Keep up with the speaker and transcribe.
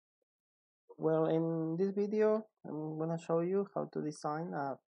Well, in this video, I'm gonna show you how to design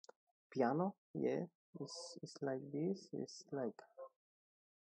a piano. Yeah, it's like this. It's like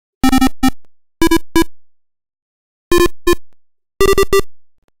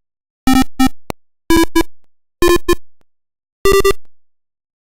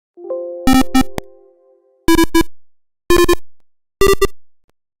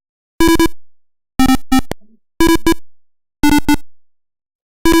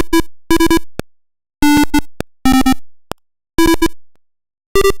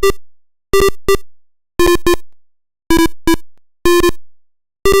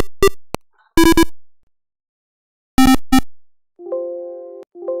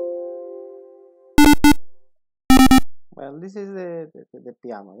well, this is the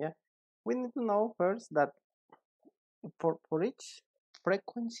piano. Yeah, we need to know first that for each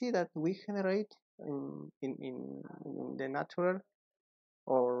frequency that we generate in the natural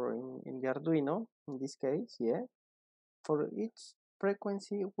or in the Arduino, in this case, yeah, for each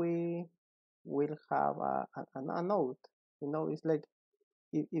frequency we will have a note. It's like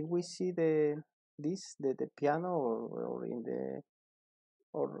if we see the piano or in the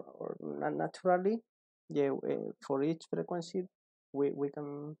or naturally, yeah, for each frequency we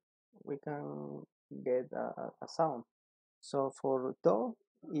can get a sound. So for do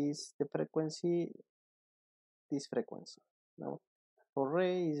is the frequency, this frequency, no, for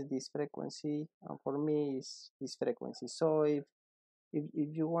re is this frequency, and for me is this frequency. So if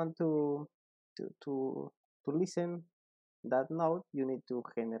you want to to listen that note, you need to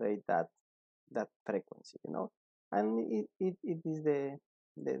generate that frequency, and it is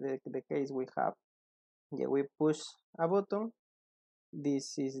the case we have. Yeah, we push a button.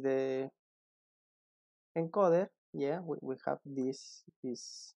 This is the encoder. Yeah, we have these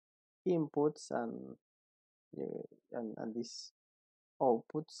inputs yeah, and these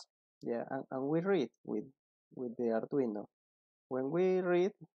outputs. Yeah, and we read with the Arduino. When we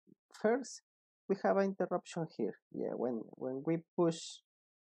read first, we have an interruption here. Yeah, when we push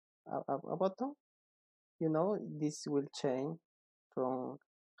a button, this will change from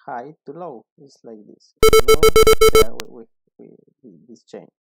high to low. It's like this. Yeah, we this change.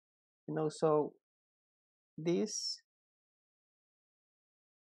 So this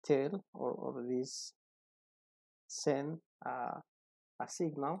tell or this send a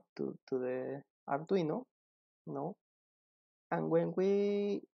signal to the Arduino, no, and when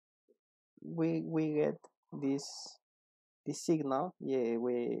we get this signal, yeah,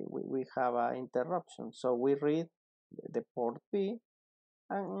 we have an interruption. So we read the port B,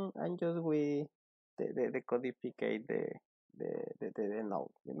 and just we the codificate the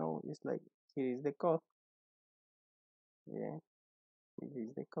node. It's like here is the code. Yeah, this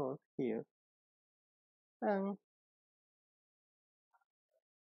is the code here, and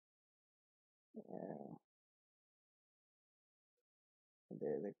uh,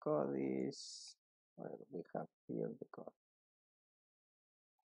 the code is, well, we have here the code.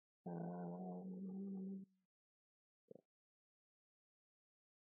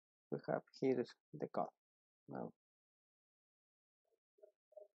 We have here the code. Now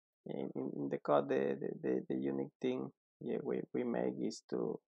in the code, the unique thing, yeah, we make is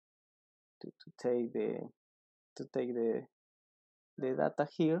to take the data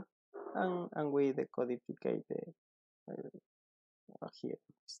here, and we decodificate the here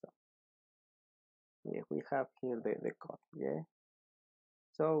stuff. Yeah, we have here the code. Yeah,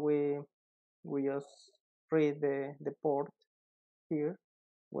 so we just read the port here.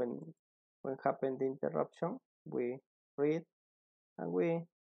 When happen the interruption, we read and we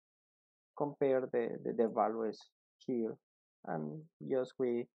compare the values here, and just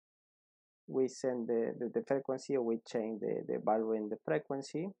we send the frequency, or we change the value in the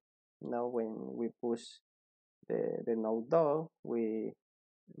frequency. Now when we push the node do, we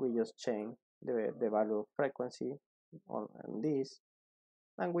just change the value of frequency on this,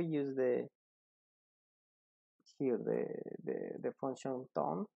 and we use here the function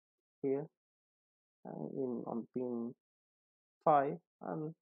tone here on pin 5,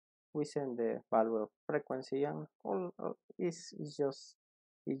 and we send the value of frequency, and all is just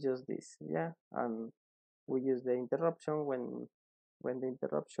this. Yeah, and we use the interruption when the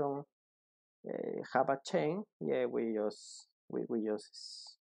interruption have a chain. Yeah, we just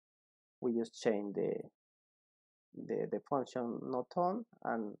change the function not tone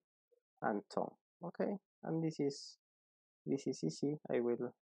and tone. Okay, and this is easy. I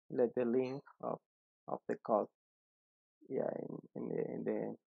will let the link of the code, yeah, in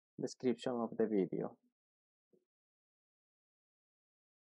the description of the video.